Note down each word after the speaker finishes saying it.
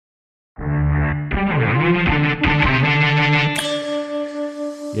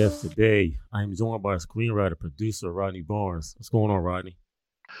Yes, today I am joined by screenwriter producer Rodney Barnes. What's going on, Rodney?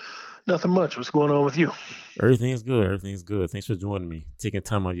 Nothing much. What's going on with you? Everything's good. Everything's good. Thanks for joining me, taking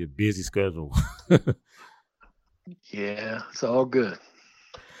time out of your busy schedule. Yeah, it's all good.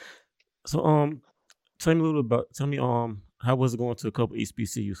 so, tell me a little about. Tell me, how was it going to a couple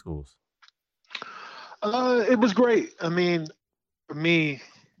HBCU schools? It was great. I mean, for me,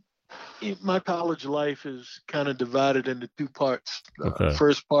 my college life is kind of divided into two parts. Okay,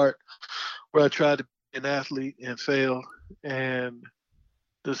 First part where I tried to be an athlete and failed, and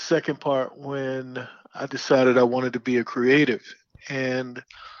the second part when I decided I wanted to be a creative. And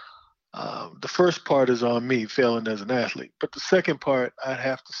the first part is on me failing as an athlete, but the second part, I'd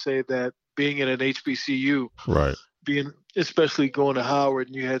have to say that being in an HBCU, right, being especially going to Howard,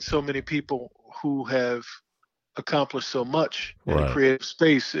 and you had so many people who have accomplished so much in a right, creative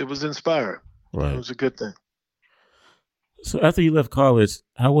space. It was inspiring. It right. was a good thing. So, after you left college,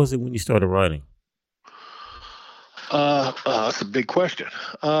 how was it when you started writing? That's a big question.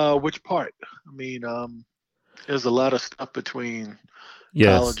 Which part? I mean, there's a lot of stuff between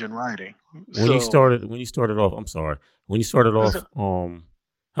Yes, college and writing. when you So, started, when you started off. I'm sorry. When you started off,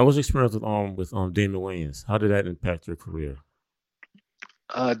 how was your experience with Damon Wayans? How did that impact your career?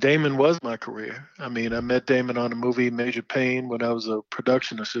 Damon was my career. I mean, I met Damon on the movie Major Payne when I was a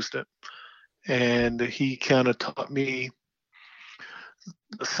production assistant, and he kind of taught me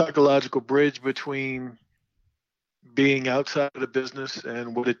a psychological bridge between being outside of the business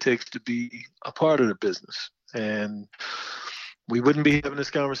and what it takes to be a part of the business. And we wouldn't be having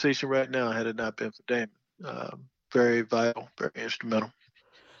this conversation right now had it not been for Damon. Very vital, very instrumental.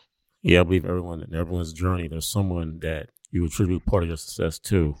 Yeah, I believe everyone in everyone's journey, there's someone that you attribute part of your success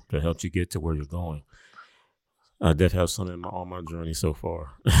to that helped you get to where you're going. I did have someone on my journey so far.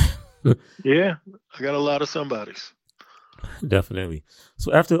 Yeah, I got a lot of somebodies. Definitely.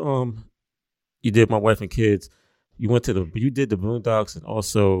 So after you did My Wife and Kids, you did the Boondocks and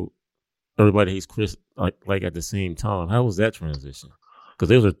also Everybody Hates Chris like at the same time. How was that transition? Because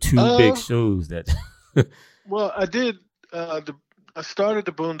those are two big Uh, shows that. well, I did. I started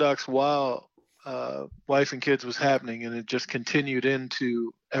the Boondocks while Wife and Kids was happening, and it just continued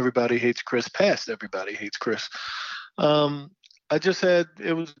into Everybody Hates Chris, past Everybody Hates Chris. Um, I just had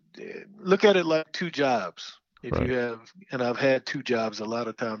it was look at it like two jobs. If Right, you have, and I've had two jobs a lot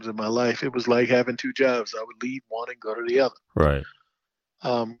of times in my life, it was like having two jobs. I would leave one and go to the other. right,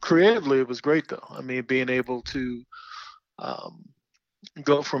 Creatively, it was great though. I mean, being able to um,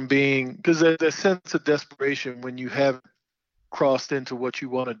 go from being because there's a sense of desperation when you have crossed into what you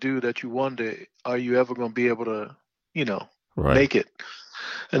want to do that you wonder, are you ever going to be able to, you know, right. make it?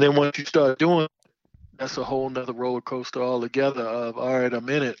 And then once you start doing, that's a whole nother roller coaster altogether. Of all right, I'm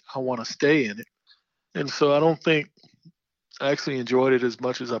in it. I want to stay in it. And so I don't think I actually enjoyed it as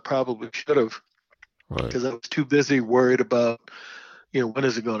much as I probably should have Right. because I was too busy worried about, when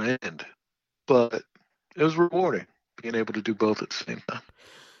is it going to end? But it was rewarding being able to do both at the same time.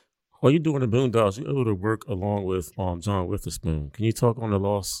 While you're doing the Boondocks, you're able to work along with John Witherspoon. Can you talk on the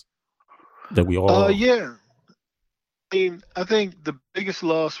loss that we all. Yeah. I mean, I think the biggest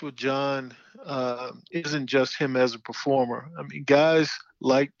loss with John isn't just him as a performer. I mean, guys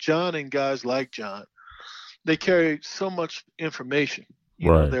like John and guys like John, they carry so much information.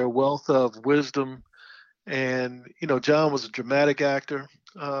 Right, Their wealth of wisdom. And, John was a dramatic actor,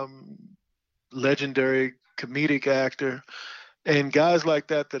 um, legendary comedic actor. And guys like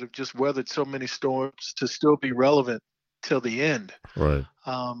that have just weathered so many storms to still be relevant till the end. right.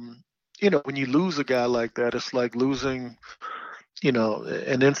 Um, when you lose a guy like that, it's like losing,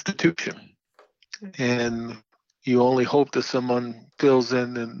 an institution. And you only hope that someone fills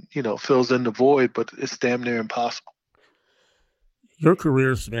in and, fills in the void, but it's damn near impossible. Your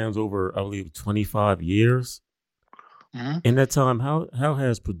career spans over, I believe, 25 years. Hmm. In that time, how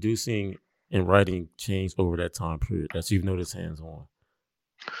has producing and writing changed over that time period that you've noticed hands on?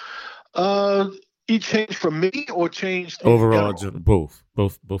 Uh, he changed for me or changed in Overall, general?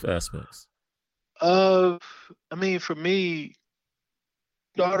 both aspects. Uh, I mean, for me,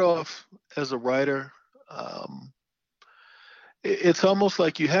 start off as a writer. Um, it's almost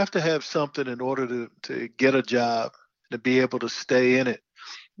like you have to have something in order to get a job, to be able to stay in it.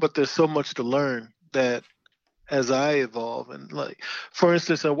 But there's so much to learn that as I evolve, and like, for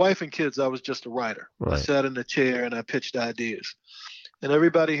instance, in Wife and Kids, I was just a writer. I Right. sat in a chair and I pitched ideas. And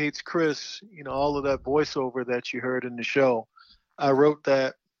Everybody Hates Chris, all of that voiceover that you heard in the show, I wrote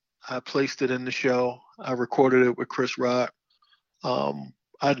that. I placed it in the show. I recorded it with Chris Rock.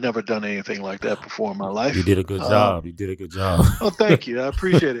 I'd never done anything like that before in my You life. did a good job. You did a good job. Oh, thank you. I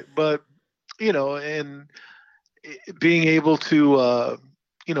appreciate it. But, and being able to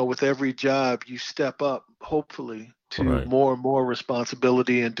with every job you step up, hopefully, to Right. more and more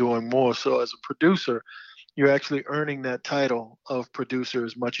responsibility and doing more. So as a producer, you're actually earning that title of producer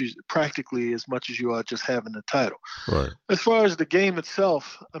practically as much as you are just having the title. Right. As far as the game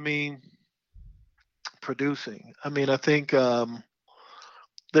itself, I mean, producing. I mean, I think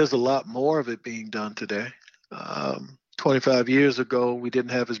there's a lot more of it being done today. 25 years ago, we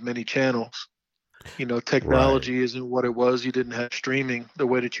didn't have as many channels. Right. Technology isn't what it was. You didn't have streaming the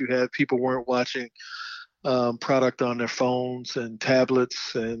way that you had. People weren't watching product on their phones and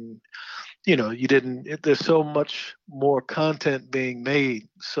tablets, and you didn't. There's so much more content being made.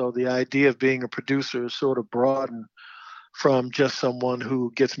 So the idea of being a producer is sort of broadened from just someone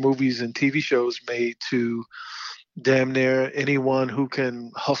who gets movies and TV shows made to damn near anyone who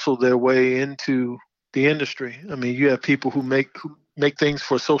can hustle their way into the industry. I mean, you have people who make things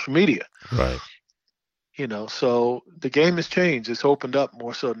for social media. Right. So the game has changed. It's opened up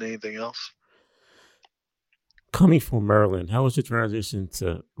more so than anything else. Coming from Maryland, how was your transition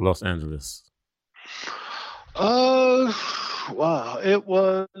to Los Angeles? Uh, wow.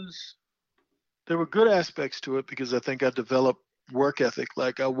 There were good aspects to it because I think I developed work ethic.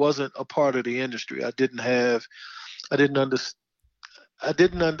 Like I wasn't a part of the industry. I didn't understand, I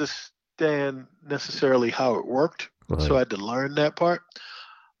didn't understand necessarily how it worked. So I Right. had to learn that part.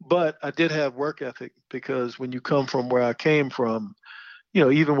 But I did have work ethic because when you come from where I came from,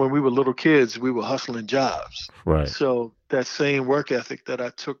 even when we were little kids, we were hustling jobs. Right. So that same work ethic that I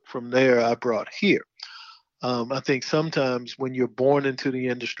took from there, I brought here. I think sometimes when you're born into the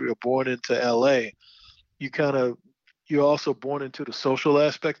industry or born into LA, you kind of you're also born into the social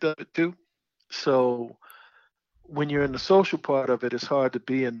aspect of it too. So when you're in the social part of it, it's hard to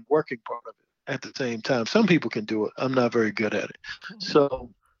be in the working part of it at the same time. Some people can do it. I'm not very good at it.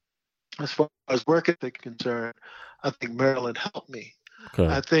 So as far as work ethic is concerned, I think Maryland helped me. Okay.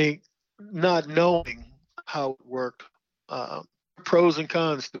 I think not knowing how it worked, uh, pros and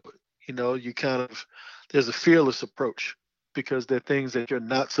cons to it. You kind of there's a fearless approach because there are things that you're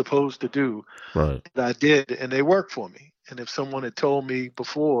not supposed to do Right. that I did, and they work for me. And if someone had told me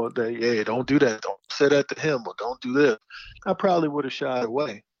before that, hey, don't do that, don't say that to him, or don't do this, I probably would have shied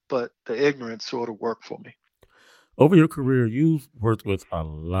away. But the ignorance sort of worked for me. Over your career, you've worked with a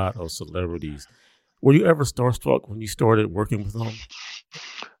lot of celebrities. Were you ever starstruck when you started working with them?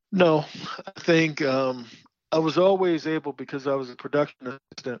 No, I think I was always able because I was a production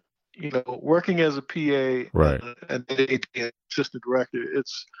assistant. Working as a PA Right. and an assistant director,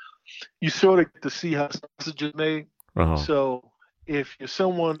 you sort of get to see how sausage is made. Uh huh. So if you're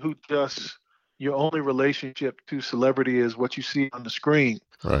someone who just your only relationship to celebrity is what you see on the screen,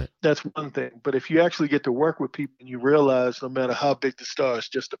 Right. that's one thing. But if you actually get to work with people and you realize no matter how big the star is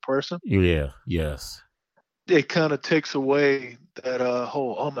just a person, Yeah. Yes. it kind of takes away that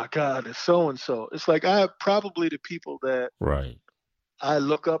whole, oh my God, it's so and so. It's like I probably the people that Right. I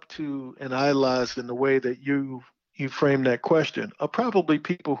look up to and idolize in the way that you frame that question are probably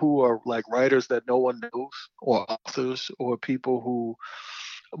people who are like writers that no one knows or authors or people who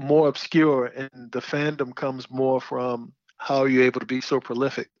are more obscure, and the fandom comes more from how you're able to be so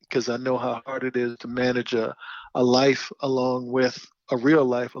prolific because I know how hard it is to manage a life along with a real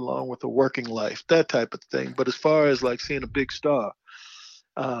life along with a working life, that type of thing. But as far as like seeing a big star,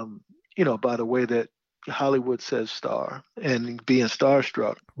 um, by the way that Hollywood says star and being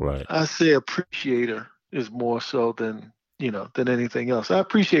starstruck, Right. I say appreciator is more so than anything else. I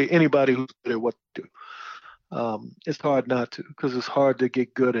appreciate anybody who's good at what they do. It's hard not to because it's hard to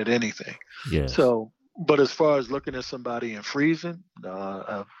get good at anything. Yes. So, but as far as looking at somebody and freezing,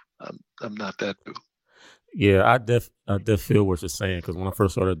 no, I'm not that dude. Yeah, I def feel what you're saying because when I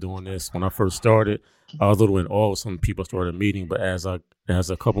first started doing this, when I first started, I was a little in awe. Some people started meeting, but as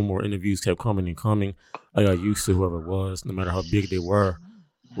a couple more interviews kept coming and coming, I got used to whoever it was, no matter how big they were.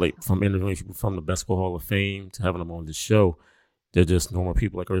 Like from interviewing people from the Basketball Hall of Fame to having them on the show, they're just normal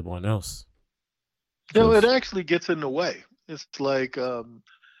people like everyone else. It Just actually gets in the way. It's like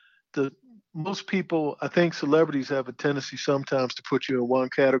the most people, I think celebrities have a tendency sometimes to put you in one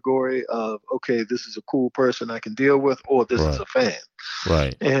category of, okay, this is a cool person I can deal with, or this is right, a fan.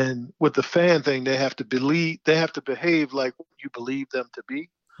 right, And with the fan thing, they have to behave like you believe them to be.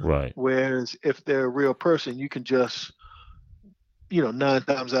 right. Whereas if they're a real person, you can just, 9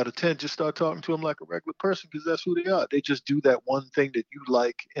 times out of 10, just start talking to them like a regular person because that's who they are. They just do that one thing that you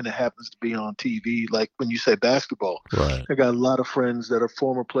like and it happens to be on TV. Like when you say basketball, Right, I got a lot of friends that are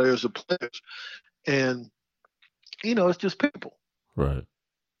former players or players. And, it's just people. right.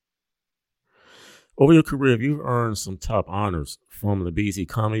 Over your career, you've earned some top honors from the BET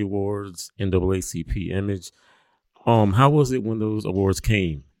Comedy Awards, NAACP Image. How was it when those awards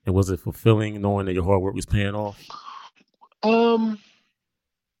came? And was it fulfilling knowing that your hard work was paying off? Um,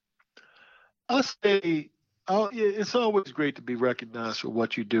 I say, yeah, it's always great to be recognized for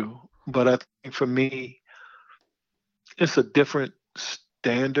what you do, but I think for me, it's a different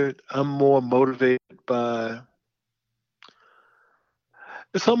standard. I'm more motivated by.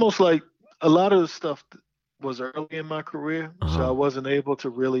 It's almost like a lot of the stuff was early in my career, Uh so I huh. wasn't able to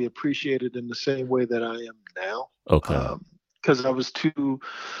really appreciate it in the same way that I am now. Okay. Because I was too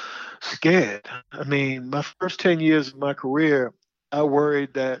scared. I mean, my first 10 years of my career, I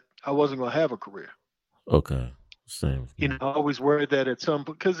worried that I wasn't going to have a career. Okay. Same with You know, me. I always worried that at some,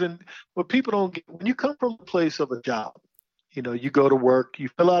 because in what people don't get, when you come from a place of a job, you know, you go to work, you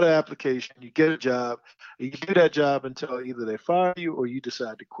fill out an application, you get a job, and you do that job until either they fire you or you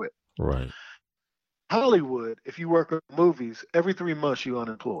decide to quit. Right. Hollywood, if you work on movies, every 3 months you're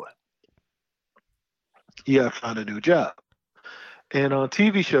unemployed. You got to find a new job. And on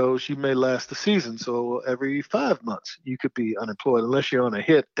TV shows, you may last a season. So every 5 months, you could be unemployed unless you're on a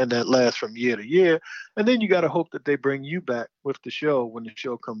hit, and that lasts from year to year. And then you got to hope that they bring you back with the show when the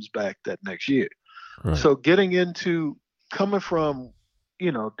show comes back that next year. Right. So getting into coming from,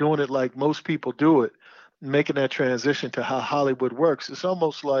 you know, doing it like most people do it, making that transition to how Hollywood works, it's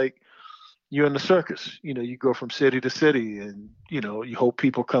almost like you're in the circus. You know, you go from city to city and, you know, you hope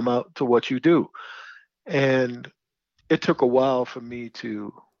people come out to what you do. And it took a while for me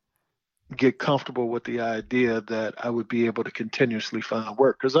to get comfortable with the idea that I would be able to continuously find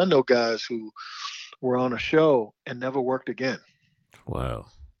work. Because I know guys who were on a show and never worked again, Wow.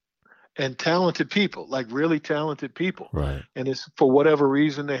 and talented people, like really talented people. Right. And it's for whatever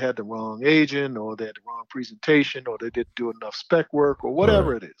reason they had the wrong agent, or they had the wrong presentation, or they didn't do enough spec work, or Right.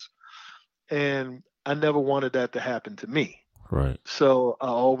 whatever it is. And I never wanted that to happen to me. Right. So I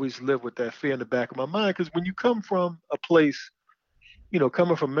always live with that fear in the back of my mind, because when you come from a place, you know,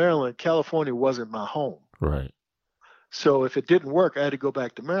 coming from Maryland, California wasn't my home. Right. So if it didn't work, I had to go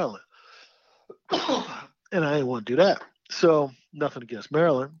back to Maryland. And I didn't want to do that. So nothing against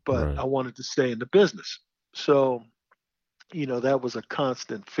Maryland, but Right. I wanted to stay in the business. So, you know, that was a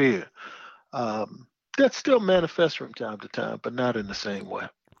constant fear. That still manifests from time to time, but not in the same way.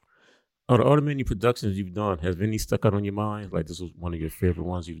 Out of all the many productions you've done, has any stuck out on your mind? Like this was one of your favorite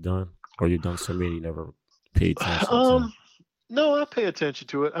ones you've done? Or you've done so many you never paid attention to? Um, no, I pay attention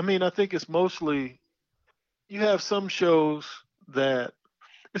to it. I mean, I think it's mostly, you have some shows that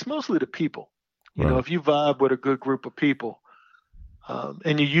it's mostly the people. You know, Right. if you vibe with a good group of people,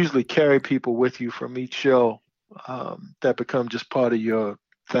 and you usually carry people with you from each show, that become just part of your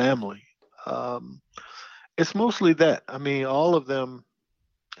family. Um, it's mostly that. I mean, all of them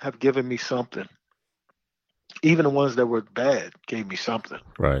have given me something. Even the ones that were bad gave me something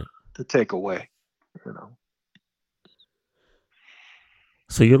Right. to take away. You know,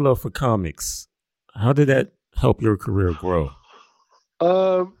 So your love for comics, how did that help your career grow?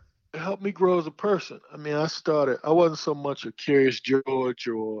 it helped me grow as a person. I mean, I wasn't so much a Curious George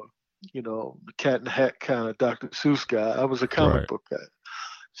or, you know, the Cat in the Hat kind of Dr. Seuss guy. I was a comic Right. book guy.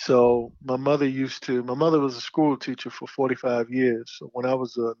 So my mother was a school teacher for 45 years. So when I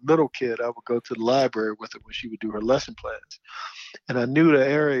was a little kid, I would go to the library with her when she would do her lesson plans. And I knew the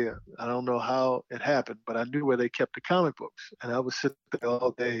area. I don't know how it happened, but I knew where they kept the comic books. And I would sit there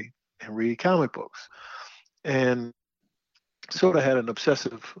all day and read comic books. And sort of had an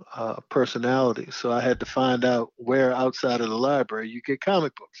obsessive personality. So I had to find out where outside of the library you get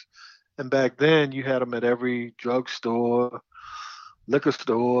comic books. And back then, you had them at every drugstore, liquor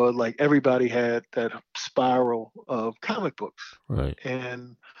store. Like everybody had that spiral of comic books. Right.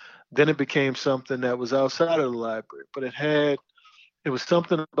 And then it became something that was outside of the library, but it was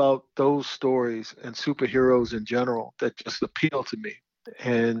something about those stories and superheroes in general that just appealed to me.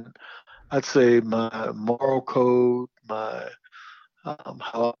 And I'd say my moral code, my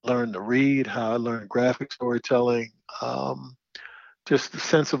how I learned to read, how I learned graphic storytelling, just the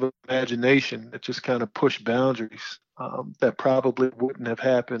sense of imagination that just kind of pushed boundaries that probably wouldn't have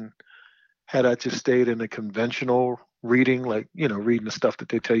happened had I just stayed in a conventional reading, like, you know, reading the stuff that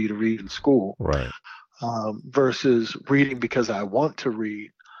they tell you to read in school, Right. versus reading because I want to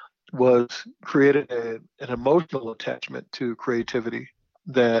read, was created an emotional attachment to creativity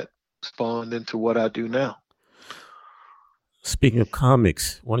that spawned into what I do now. Speaking of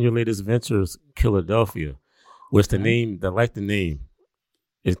comics, one of your latest ventures, Philadelphia, was the Mhm. name. I like the name.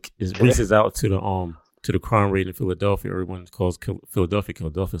 It Okay. reaches out to the crime rate in Philadelphia. Everyone calls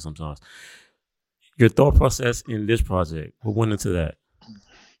Philadelphia sometimes. Your thought process in this project, what went into that?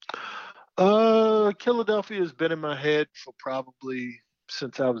 Philadelphia has been in my head for probably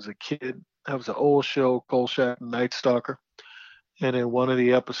since I was a kid. That was an old show, Kolchak and Night Stalker. And in one of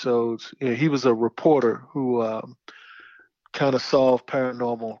the episodes, yeah, he was a reporter who kind of solved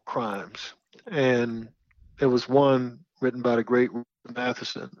paranormal crimes. And there was one written by the great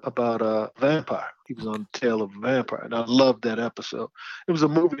Matheson about a vampire. He was on the tail of a vampire, and I loved that episode. It was a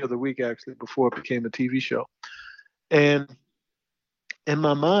movie of the week actually before it became a TV show. And in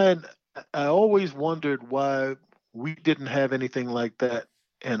my mind, I always wondered why we didn't have anything like that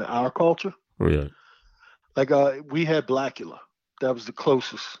in our culture. Right. Like we had Blackula, that was the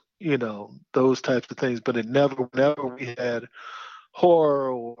closest, those types of things. But it never we had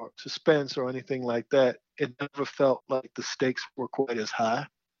horror or suspense or anything like that. It never felt like the stakes were quite as high.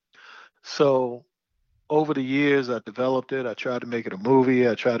 So over the years, I developed it. I tried to make it a movie.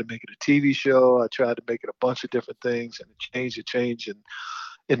 I tried to make it a TV show. I tried to make it a bunch of different things, and it changed, and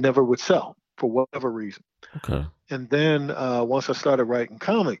it never would sell for whatever reason. Okay. And then once I started writing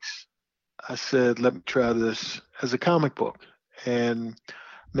comics, I said, let me try this as a comic book. And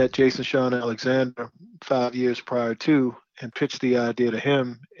met Jason Shawn Alexander 5 years prior to and pitched the idea to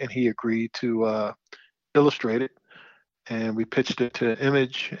him, and he agreed to illustrate it. And we pitched it to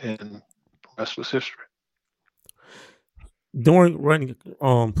Image, and the rest was history. During writing,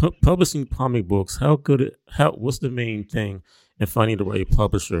 publishing comic books, what's the main thing in finding the right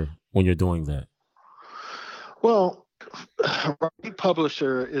publisher when you're doing that? Well, right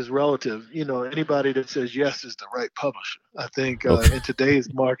publisher is relative. Anybody that says yes is the right publisher. I think Okay. in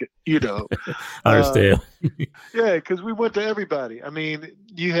today's market, I understand. yeah, because we went to everybody. I mean,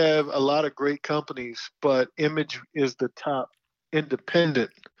 you have a lot of great companies, but Image is the top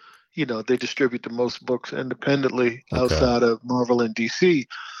independent. They distribute the most books independently Okay. outside of Marvel and DC.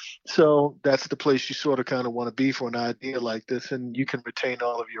 So that's the place you sort of kind of want to be for an idea like this. And you can retain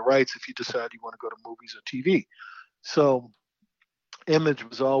all of your rights if you decide you want to go to movies or TV. So Image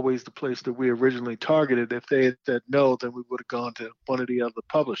was always the place that we originally targeted. If they had said no, then we would have gone to one of the other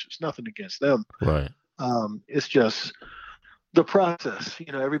publishers. Nothing against them. Right. It's just the process.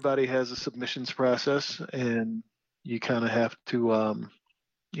 Everybody has a submissions process, and you kind of have to,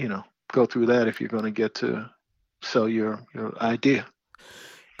 go through that if you're going to get to sell your idea.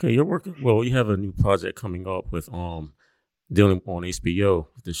 Okay, you're working. Well, you have a new project coming up with dealing on HBO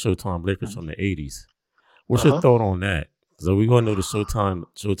with the Showtime Lakers from the '80s. What's your thought on that? So we all know the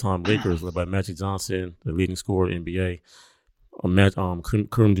Showtime Lakers led by Magic Johnson, the leading scorer in the NBA.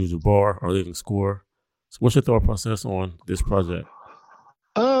 Kareem Abdul-Jabbar, our leading scorer. So what's your thought process on this project?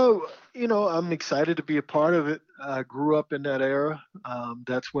 I'm excited to be a part of it. I grew up in that era.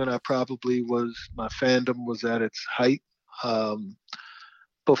 That's when my fandom was at its height.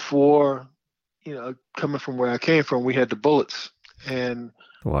 Before, coming from where I came from, we had the Bullets, and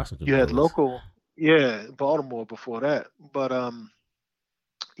you had local, Baltimore before that. But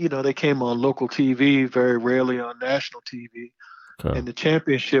they came on local TV, very rarely on national TV, and the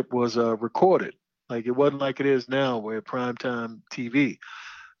championship was recorded. Like it wasn't like it is now, where primetime TV.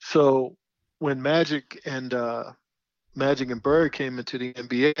 So when Magic and Bird came into the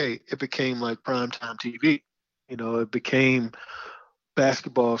NBA, it became like primetime TV. It became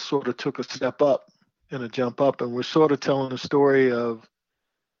basketball sort of took a step up and a jump up, and we're sort of telling the story of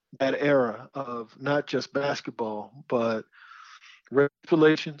that era of not just basketball, but race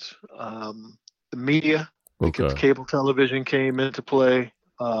relations, the media, because cable television came into play,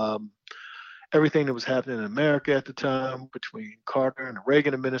 everything that was happening in America at the time between Carter and the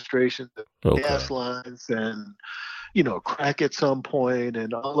Reagan administration, the gas lines, and crack at some point,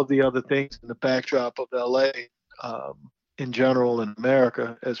 and all of the other things in the backdrop of LA in general, in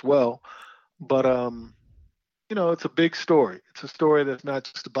America as well. But it's a big story. It's a story that's not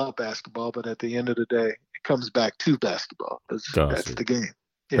just about basketball, but at the end of the day, it comes back to basketball. That's the game.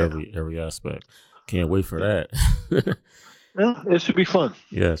 Yeah. Every aspect. Can't wait for that. Yeah, it should be fun.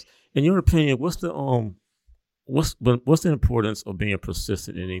 Yes. In your opinion, what's the importance of being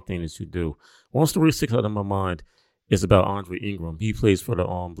persistent in anything that you do? One story sticks out in my mind is about Andre Ingram. He plays for the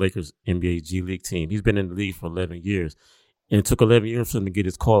Lakers NBA G League team. He's been in the league for 11 years. And it took 11 years for him to get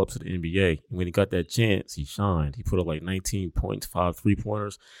his call up to the NBA. And when he got that chance, he shined. He put up like 19 points, 5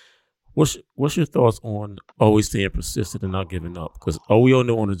 3-pointers. What's your thoughts on always staying persistent and not giving up? Because we all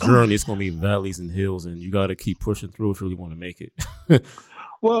know on the journey, it's going to be valleys and hills, and you got to keep pushing through if you really want to make it.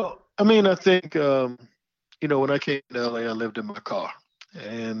 Well, I mean, I think, when I came to LA, I lived in my car.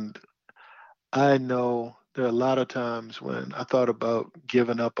 And I know there are a lot of times when I thought about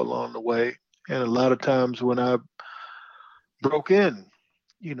giving up along the way. And a lot of times when I broke in,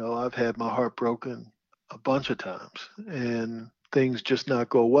 I've had my heart broken a bunch of times and things just not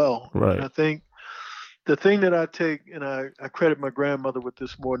go well. Right. And I think the thing that I take, and I credit my grandmother with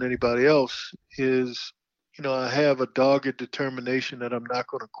this more than anybody else, is, I have a dogged determination that I'm not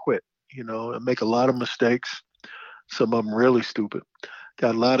going to quit. I make a lot of mistakes, some of them really stupid.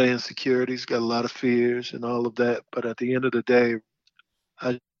 Got a lot of insecurities, got a lot of fears, and all of that. But at the end of the day,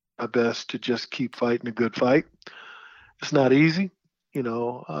 I do my best to just keep fighting a good fight. It's not easy, you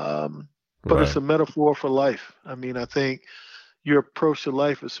know, um, but it's Right. a metaphor for life. I mean, I think your approach to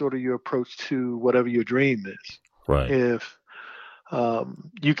life is sort of your approach to whatever your dream is. Right. If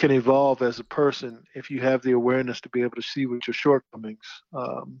you can evolve as a person if you have the awareness to be able to see what your shortcomings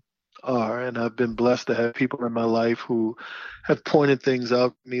um, are. And I've been blessed to have people in my life who have pointed things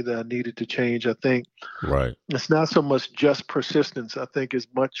out to me that I needed to change. I think Right. it's not so much just persistence. I think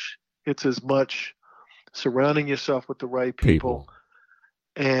it's as much surrounding yourself with the right people. People.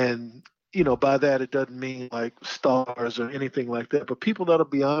 And by that, it doesn't mean like stars or anything like that, but people that'll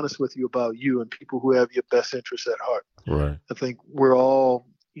be honest with you about you and people who have your best interests at heart. Right. I think we're all,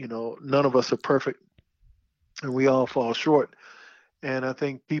 none of us are perfect and we all fall short. And I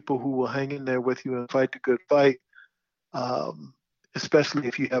think people who will hang in there with you and fight the good fight, um, especially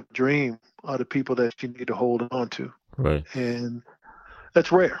if you have a dream, are the people that you need to hold on to. Right. And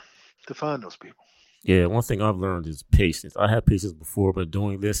that's rare to find those people. Yeah, one thing I've learned is patience. I had patience before, but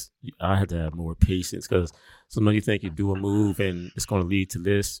doing this, I had to have more patience because sometimes you think you do a move and it's going to lead to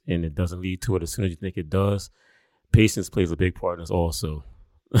this, and it doesn't lead to it as soon as you think it does. Patience plays a big part in this also.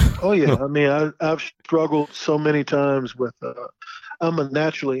 Oh yeah, I mean, I've struggled so many times with. I'm a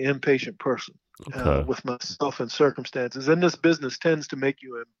naturally impatient person Okay. with myself and circumstances, and this business tends to make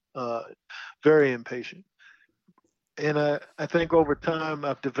you uh, very impatient. And I think over time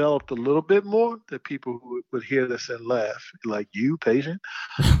I've developed a little bit more that people who would hear this and laugh, like you, patient.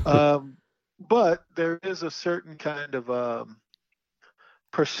 Um, but there is a certain kind of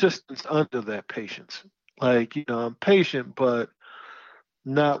persistence under that patience. Like, I'm patient, but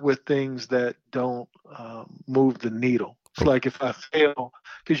not with things that don't move the needle. It's like if I fail,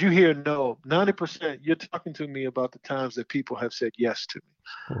 because you hear no, 90%, you're talking to me about the times that people have said yes to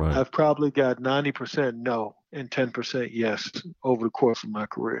me. Right. I've probably got 90% no and 10% yes over the course of my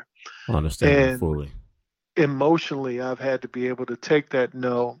career. I understand that And fully. emotionally, I've had to be able to take that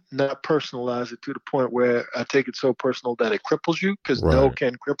no, not personalize it to the point where I take it so personal that it cripples you, because no Right.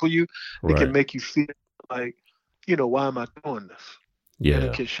 can cripple you. It can Right. make you feel like, why am I doing this? And it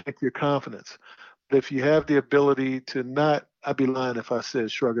Yeah. can shake your confidence. But if you have the ability to not, I'd be lying if I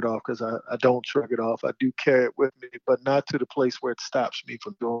said shrug it off because I don't shrug it off. I do carry it with me, but not to the place where it stops me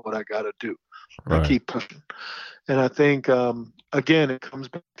from doing what I got to do. I Right. keep pushing. And I think, again, it comes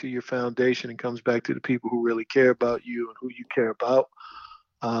back to your foundation and comes back to the people who really care about you and who you care about,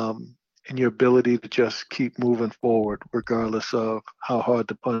 um, and your ability to just keep moving forward regardless of how hard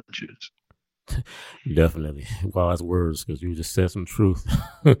the punch is. Definitely. Wise words because you just said some truth.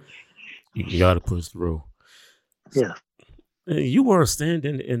 You got to push through. Yeah. You were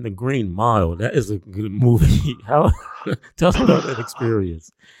standing in the Green Mile. That is a good movie. How? Tell us about that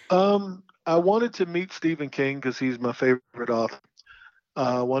experience. I wanted to meet Stephen King because he's my favorite author.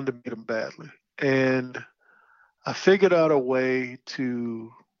 I wanted to meet him badly. And I figured out a way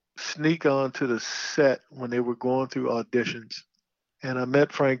to sneak onto the set when they were going through auditions. And I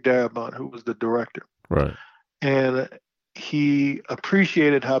met Frank Darabont, who was the director. Right. And he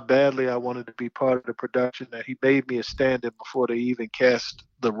appreciated how badly I wanted to be part of the production that he made me a stand in before they even cast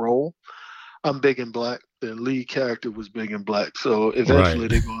the role. I'm big and black. The lead character was big and black. So Right. eventually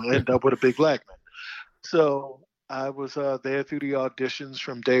they're going to end up with a big black man. So I was there through the auditions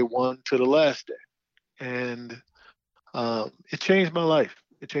from day one to the last day. And it changed my life.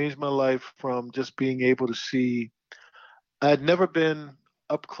 It changed my life from just being able to see. I had never been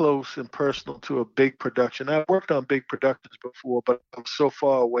up close and personal to a big production. I worked on big productions before, but I was so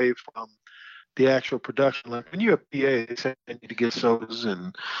far away from the actual production. Like when you're a PA, they send you to get sodas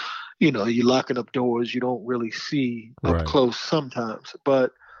and, you're locking up doors. You don't really see up Right. close sometimes.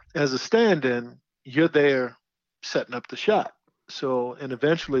 But as a stand in, you're there setting up the shot. So, and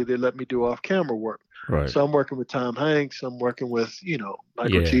eventually they let me do off camera work. Right. So I'm working with Tom Hanks. I'm working with,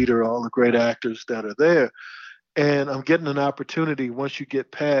 Michael Yeah. Jeter, all the great actors that are there. And I'm getting an opportunity once you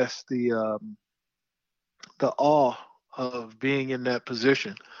get past the awe of being in that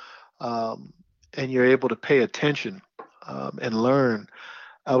position, um, and you're able to pay attention and learn.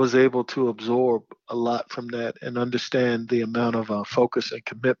 I was able to absorb a lot from that and understand the amount of focus and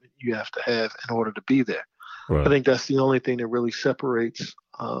commitment you have to have in order to be there. I Right. think that's the only thing that really separates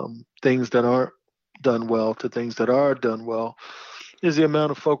things that aren't done well to things that are done well is the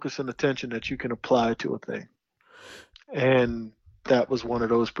amount of focus and attention that you can apply to a thing. And that was one of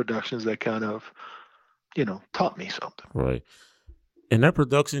those productions that kind of taught me something. Right. And that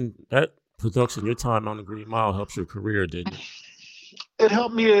production, your time on the Green Mile helps your career, didn't it? It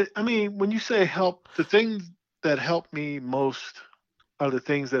helped me. I mean, when you say help, the things that help me most are the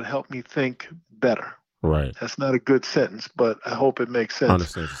things that help me think better. Right. That's not a good sentence, but I hope it makes I sense.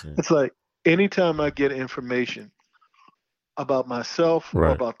 understand what you're saying. It's like anytime I get information about myself or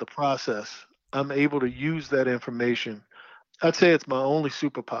Right. about the process, I'm able to use that information. I'd say it's my only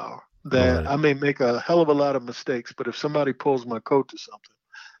superpower that Right. I may make a hell of a lot of mistakes, but if somebody pulls my coat to something,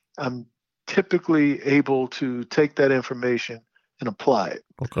 I'm typically able to take that information and apply it.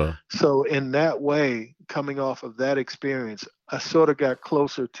 Okay. So in that way, coming off of that experience, I sort of got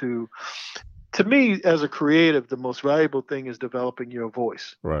closer to me as a creative, the most valuable thing is developing your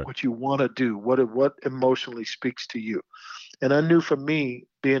voice, Right. what you want to do, what emotionally speaks to you. And I knew for me,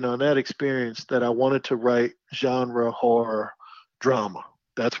 being on that experience, that I wanted to write genre horror drama.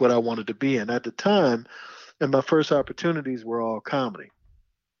 That's what I wanted to be in. At the time, and my first opportunities were all comedy.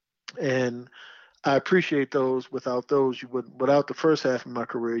 And I appreciate those. Without those, you wouldn't. Without the first half of my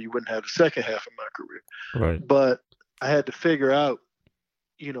career, you wouldn't have the second half of my career. Right. But I had to figure out,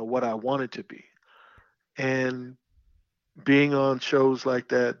 what I wanted to be. And being on shows like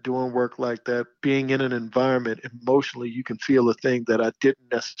that, doing work like that, being in an environment emotionally, you can feel a thing that I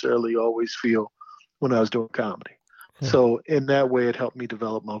didn't necessarily always feel when I was doing comedy. Huh. So in that way, it helped me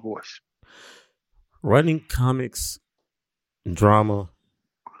develop my voice. Writing comics, drama,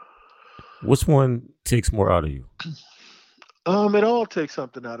 which one takes more out of you? It all takes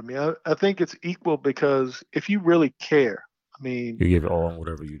something out of me. I think it's equal because if you really care, I mean, You give it all on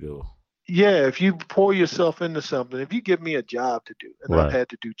whatever you do. yeah, if you pour yourself into something, if you give me a job to do, and I've Right. had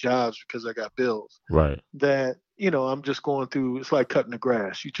to do jobs because I got bills, Right. that, I'm just going through, it's like cutting the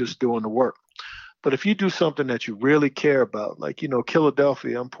grass. You're just doing the work. But if you do something that you really care about, like,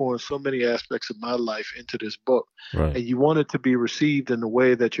 Philadelphia, I'm pouring so many aspects of my life into this book, Right. and you want it to be received in the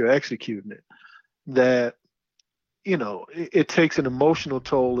way that you're executing it, that, it takes an emotional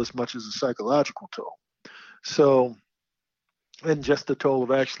toll as much as a psychological toll. So, and just the toll of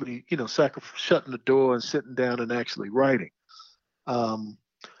actually, shutting the door and sitting down and actually writing. Um,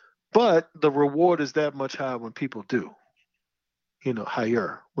 but the reward is that much higher when people do,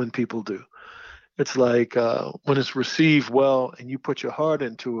 higher when people do. It's like when it's received well and you put your heart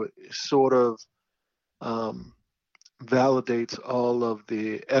into it, it sort of um, validates all of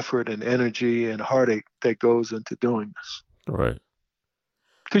the effort and energy and heartache that goes into doing this. Right.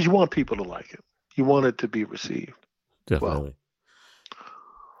 Because you want people to like it, you want it to be received well. Definitely.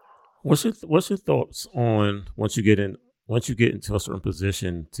 What's your thoughts on once you get into a certain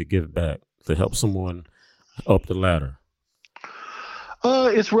position to give back to help someone up the ladder?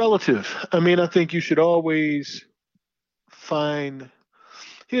 It's relative. I mean, I think you should always find.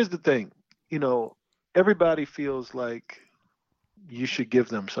 Here's the thing, you know, everybody feels like you should give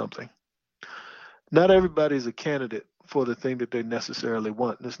them something. Not everybody's a candidate for the thing that they necessarily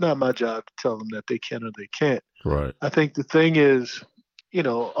want. And it's not my job to tell them that they can or they can't. Right. I think the thing is,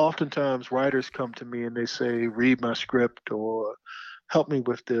 oftentimes writers come to me and they say, read my script or help me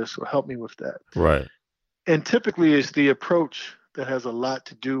with this or help me with that. Right. And typically it's the approach that has a lot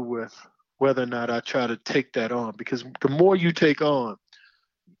to do with whether or not I try to take that on. Because the more you take on,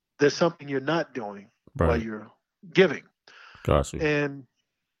 there's something you're not doing while Right. you're giving. Got you. And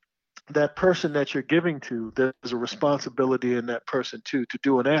that person that you're giving to, there's a responsibility in that person too to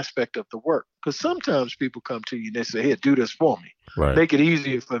do an aspect of the work. Because sometimes people come to you and they say, "Here, do this for me. Right. Make it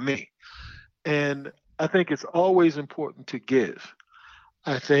easier for me." And I think it's always important to give.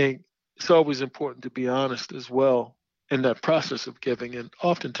 I think it's always important to be honest as well in that process of giving. And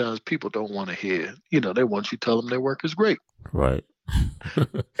oftentimes people don't want to hear, they want you to tell them their work is great. Right.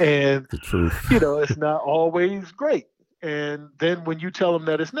 And, The truth. it's not always great. And then when you tell them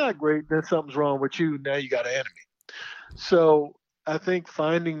that it's not great, then something's wrong with you. Now you got an enemy. So I think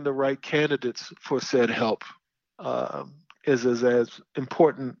finding the right candidates for said help is as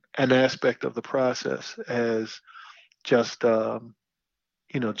important an aspect of the process as just unless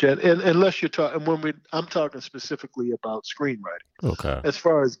you're talking I'm talking specifically about screenwriting. Okay. As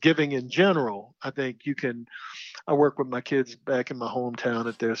far as giving in general, I think I work with my kids back in my hometown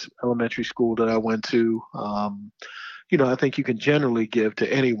at this elementary school that I went to. I think you can generally give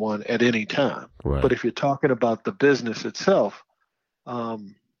to anyone at any time. Right. But if you're talking about the business itself,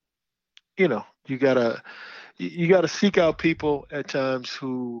 you gotta seek out people at times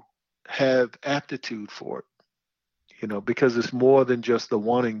who have aptitude for it. Because it's more than just the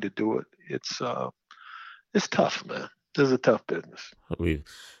wanting to do it. It's tough, man. This is a tough business. I mean,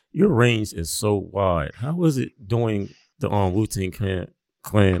 your range is so wide. How was it doing the Wu-Tang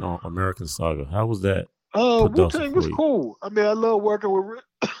Clan on American Saga? How was that Wu production Tang was for you? cool. I mean, I love working with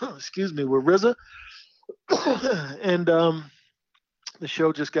excuse me, with RZA. And the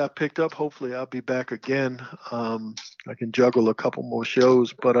show just got picked up. Hopefully, I'll be back again. I can juggle a couple more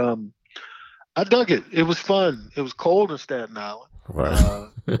shows, but I dug it. It was fun. It was cold in Staten Island. Right.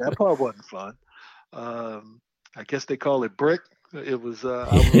 That part wasn't fun. I guess they call it brick. It was. I'm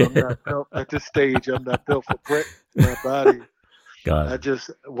Yeah. not built at this stage. I'm not built for brick. My body. Got I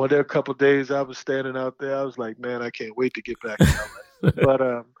just. Well, there a couple days I was standing out there. I was like, man, I can't wait to get back to LA. it.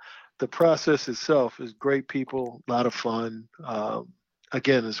 But the process itself is great people, a lot of fun.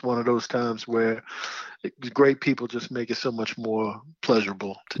 Again, it's one of those times where great people just make it so much more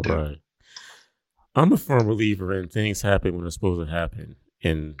pleasurable to do. Right. I'm a firm believer in things happen when they're supposed to happen.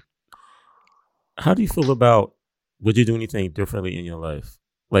 And how do you feel about, would you do anything differently in your life?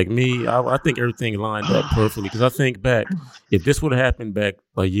 Like me, I think everything lined up perfectly because I think back, if this would have happened back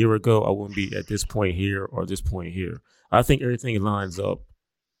a year ago, I wouldn't be at this point here or this point here. I think everything lines up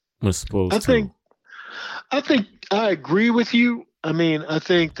when it's supposed to. I think I agree with you. I mean, I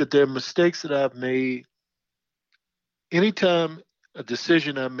think that there are mistakes that I've made. Anytime a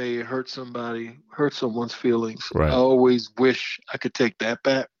decision I made hurt somebody, hurt someone's feelings, I Right. always wish I could take that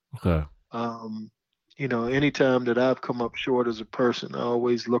back. Okay. Um, anytime that I've come up short as a person, I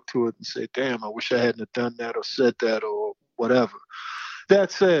always look to it and say, damn, I wish I hadn't have done that or said that or whatever.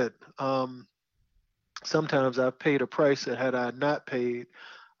 That said, sometimes I've paid a price that had I not paid,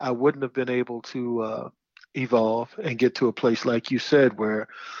 I wouldn't have been able to evolve and get to a place like you said, where,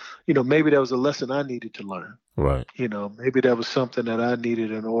 maybe that was a lesson I needed to learn. Right. Maybe that was something that I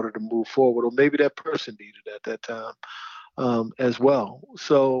needed in order to move forward, or maybe that person needed at that time as well.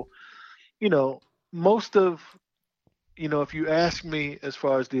 So, you know, most of, if you ask me as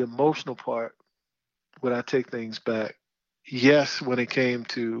far as the emotional part, would I take things back? Yes, when it came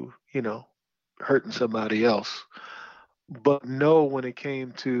to, hurting somebody else, but no, when it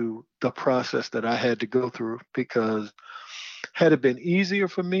came to the process that I had to go through, because had it been easier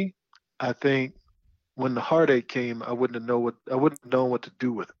for me, I think when the heartache came, I wouldn't have known what to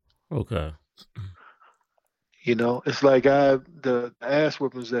do with it. Okay. It's like the ass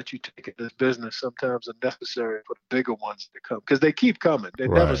whippings that you take in this business sometimes are necessary for the bigger ones to come because they keep coming. They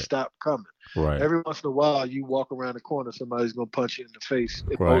never Right. stop coming. Right. Every once in a while, you walk around the corner, somebody's gonna punch you in the face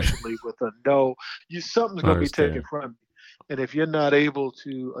Right. emotionally with a no. Something's I gonna be taken understand. from you, and if you're not able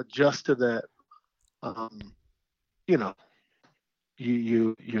to adjust to that, um, you know,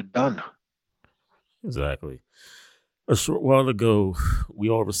 you're done. Exactly. A short while ago, we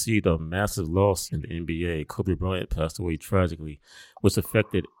all received a massive loss in the NBA. Kobe Bryant passed away tragically, which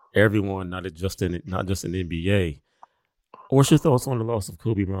affected everyone, not just in the NBA. What's your thoughts on the loss of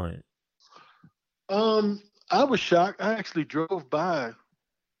Kobe Bryant? I was shocked. I actually drove by,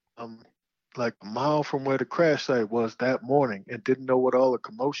 um, like a mile from where the crash site was that morning and didn't know what all the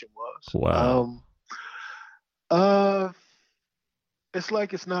commotion was. Wow. Uh, it's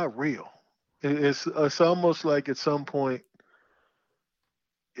like it's not real. It's almost like at some point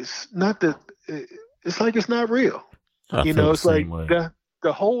it's not that it's like it's not real. I felt the It's like same way.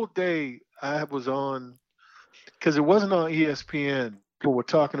 the whole day I was on because it wasn't on ESPN. People were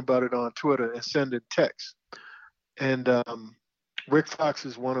talking about it on Twitter and sending texts. And Rick Fox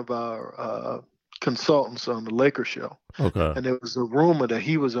is one of our consultants on the Lakers show, Okay. and there was a rumor that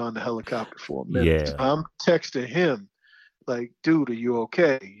he was on the helicopter for a minute. So Yeah. I'm texting him like, "Dude, are you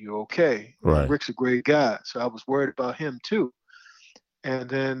okay? You okay?" And Right. Rick's a great guy, so I was worried about him too. And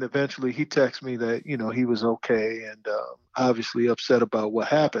then eventually he texted me that he was okay and obviously upset about what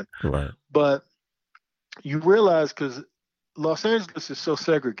happened. Right. But you realize because Los Angeles is so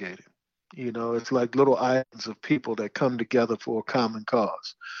segregated. It's like little islands of people that come together for a common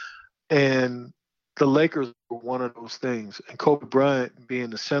cause. And the Lakers were one of those things. And Kobe Bryant being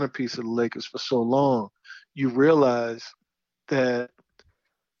the centerpiece of the Lakers for so long, you realize that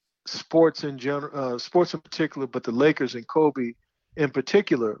sports in general, sports in particular, but the Lakers and Kobe in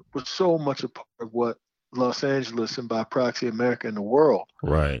particular was so much a part of what Los Angeles and by proxy America and the world.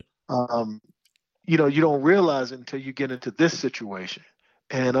 Right. Um, you don't realize it until you get into this situation.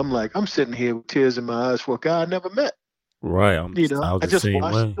 And I'm sitting here with tears in my eyes for a guy I never met. Right. I was I the just same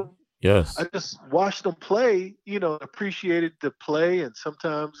watched way. them. I Yes. just watched them play. Appreciated the play. And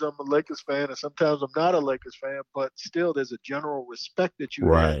sometimes I'm a Lakers fan, and sometimes I'm not a Lakers fan. But still, there's a general respect that you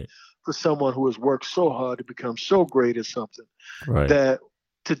have Right. for someone who has worked so hard to become so great at something Right. that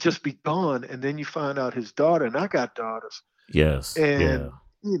to just be gone. And then you find out his daughter, and I got daughters, Yes. Yeah. and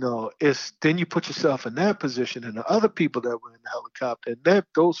it's then you put yourself in that position and the other people that were in the helicopter and that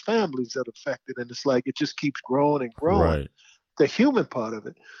those families that are affected, and it's like it just keeps growing and growing, Right. the human part of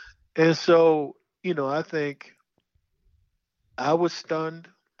it. And so, I think I was stunned.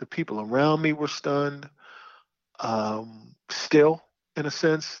 The people around me were stunned. Still, in a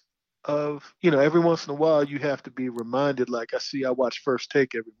sense of, every once in a while you have to be reminded. Like I watch First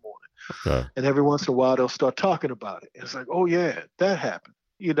Take every morning, Okay. and every once in a while they'll start talking about it. It's like, oh yeah, that happened.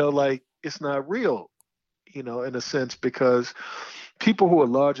 Like it's not real, in a sense, because people who are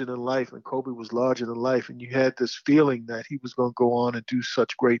larger than life, and Kobe was larger than life, and you had this feeling that he was going to go on and do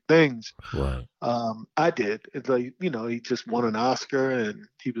such great things. Right. I did. It's like, he just won an Oscar, and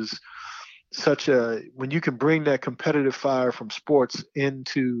he was when you can bring that competitive fire from sports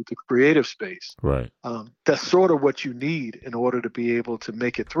into the creative space, Right. that's sort of what you need in order to be able to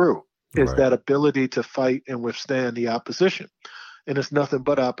make it through, is Right. that ability to fight and withstand the opposition. And it's nothing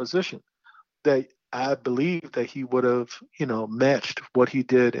but opposition. That I believe that he would have, matched what he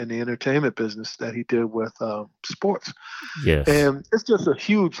did in the entertainment business that he did with sports. Yes. And it's just a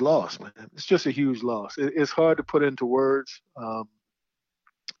huge loss, man. It's just a huge loss. It's hard to put into words.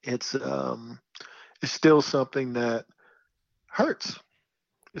 It's it's still something that hurts.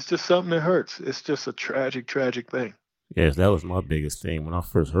 It's just something that hurts. It's just a tragic, tragic thing. Yes, that was my biggest thing. When I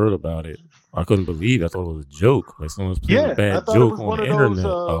first heard about it, I couldn't believe it. I thought it was a joke. Like someone was playing a Yeah, I bad thought it joke was on one the of those.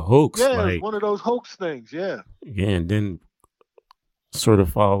 internet, a hoax. Yeah, it was Like, one of those hoax things. Yeah, yeah, and then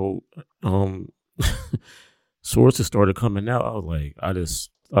certified sources started coming out. I was like,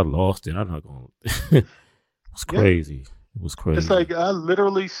 I lost it. I'm not going to. It was yeah. crazy. It was It's crazy. like I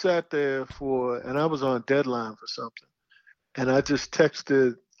literally sat there and I was on deadline for something, and I just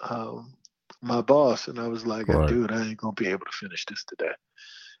texted my boss, and I was like, Right. "Dude, I ain't gonna be able to finish this today."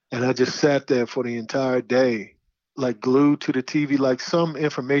 And I just sat there for the entire day, like glued to the TV, like some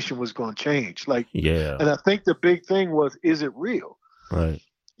information was going to change. Like, Yeah. and I think the big thing was, is it real? Right.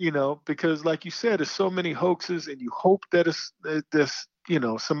 Because like you said, there's so many hoaxes, and you hope that it's this,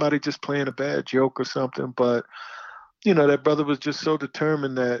 somebody just playing a bad joke or something. But that brother was just so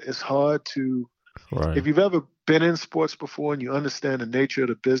determined that it's hard to. Right. If you've ever been in sports before and you understand the nature of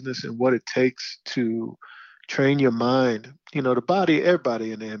the business and what it takes to train your mind, the body,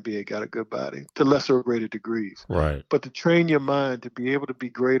 everybody in the NBA got a good body to lesser rated degrees. Right. But to train your mind to be able to be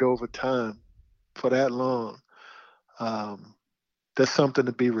great over time for that long, um, that's something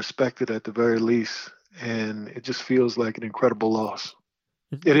to be respected at the very least. And it just feels like an incredible loss.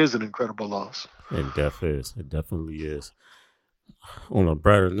 It is an incredible loss. It definitely is. It definitely is. On a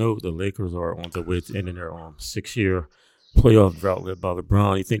brighter note, the Lakers are on their way to ending their 6-year playoff drought led by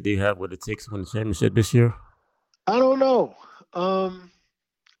LeBron. You think they have what it takes to win the championship this year? I don't know.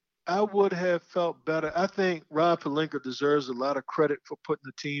 I would have felt better. I think Rob Pelinka deserves a lot of credit for putting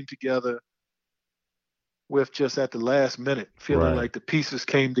the team together with just at the last minute, feeling Right. like the pieces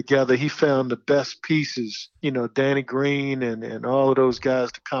came together. He found the best pieces, Danny Green and all of those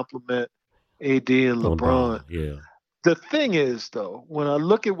guys to complement AD and LeBron. Yeah. The thing is, though, when I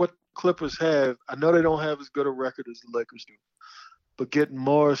look at what Clippers have, I know they don't have as good a record as the Lakers do, but getting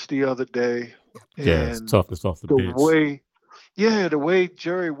Morris the other day Yes. and Toughness off the the bench. way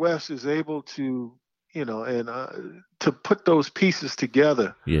Jerry West is able to, and to put those pieces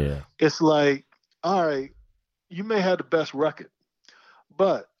together, Yeah. it's like, all right, you may have the best record,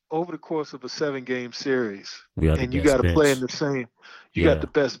 but over the course of a 7-game series, We have the and you best got to play in bench. the same, you got Yeah. the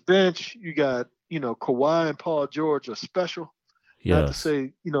best bench, you got, Kawhi and Paul George are special. Not to Yes.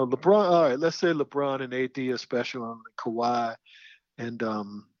 say, LeBron. All right, let's say LeBron and AD are special, and Kawhi and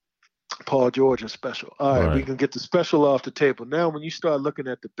Paul George is special. All right, we Right. can get the special off the table. Now, when you start looking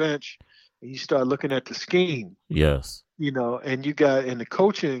at the bench and you start looking at the scheme, Yes. and you got in the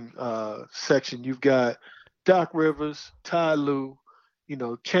coaching section, you've got Doc Rivers, Ty Lue,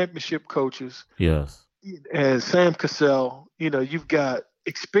 championship coaches, Yes. and Sam Cassell. You've got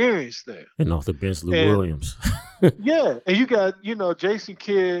experience there. And off the bench, Lou And Williams. yeah, and you got, Jason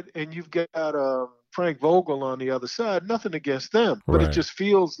Kidd, and you've got Frank Vogel on the other side. Nothing against them, but it Right. just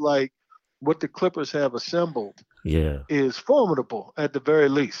feels like what the Clippers have assembled Yeah. is formidable at the very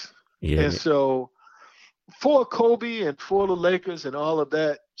least. Yeah. And so for Kobe and for the Lakers and all of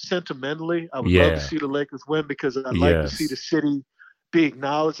that, sentimentally, I would love to Yeah. see the Lakers win because I'd like to see the Yes. city be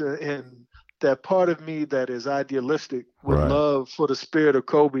acknowledged. And that part of me that is idealistic would Right. love for the spirit of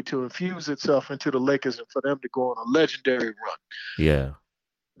Kobe to infuse itself into the Lakers and for them to go on a legendary run. Yeah.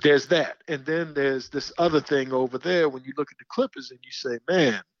 There's that. And then there's this other thing over there when you look at the Clippers and you say,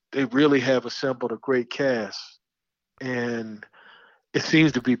 man, they really have assembled a great cast. And it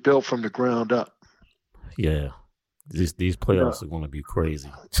seems to be built from the ground up. Yeah. These playoffs are going to be crazy.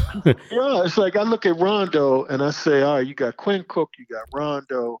 Yeah, it's like I look at Rondo and I say, all right, you got Quinn Cook, you got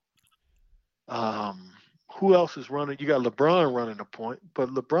Rondo. Who else is running? You got LeBron running the point, but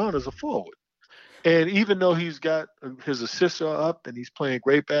LeBron is a forward. And even though he's got his assists are up and he's playing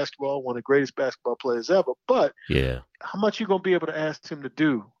great basketball, one of the greatest basketball players ever, but Yeah. how much you gonna be able to ask him to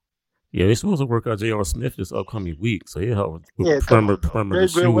do? Yeah, they're supposed to work out J.R. Smith this upcoming week, so he'll help with Yeah, come on. perimeter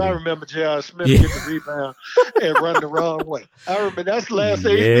shooting. I remember J.R. Smith Yeah. getting the rebound and running the wrong way. I remember that's the last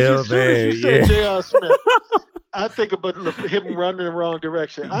thing. Yeah, As soon as you said man, J.R. Smith, I think about him running the wrong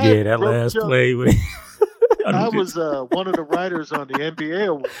direction. Yeah, that last play. I was one of the writers on the NBA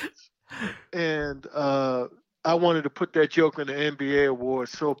Awards, and I wanted to put that joke in the NBA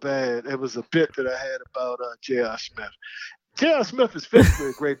Awards so bad. It was a bit that I had about J.R. Smith. J.R. Smith is physically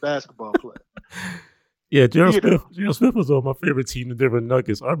a great basketball player. Yeah, J.R. Smith was on my favorite team, the Denver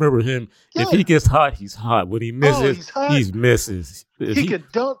Nuggets. I remember him. Yeah. If he gets hot, he's hot. When he misses, he misses. He can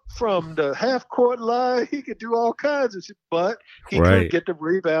dunk from the half-court line. He can do all kinds of shit, but he couldn't get the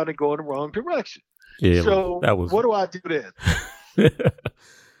rebound and go in the wrong direction. Yeah, so what do I do then?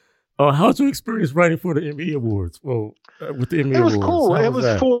 How's your experience writing for the NBA Awards? Well, with the NBA Awards, it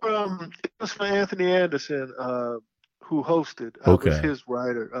was cool. It was for Anthony Anderson, who hosted. I was his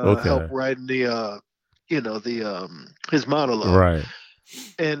writer. Helped writing the his monologue. Right.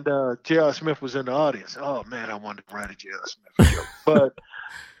 And J.R. Smith was in the audience. Oh man, I wanted to write a J.R. Smith joke.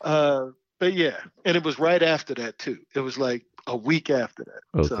 But yeah, and it was right after that too. It was like a week after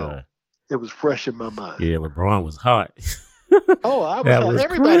that. Okay. So it was fresh in my mind. Yeah, LeBron was hot. Oh, I was hot.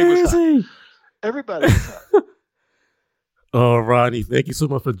 Everybody was hot. Everybody was hot. Oh, Rodney, thank you so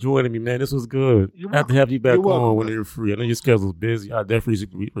much for joining me, man. This was good. I have to have you back on when you're free. I know your schedule's busy. I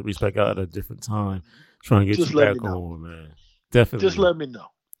definitely respect out at a different time. Trying to get you back on, man. Definitely. Just let me know.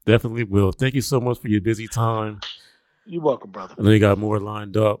 Definitely will. Thank you so much for your busy time. You're welcome, brother. I know you got more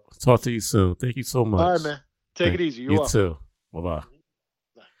lined up. Talk to you soon. Thank you so much. All right, man. Take it easy. You're welcome. You too. Bye-bye.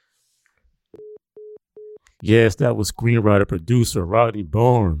 Yes, that was screenwriter, producer Rodney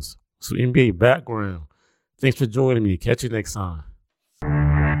Barnes. So NBA background. Thanks for joining me. Catch you next time.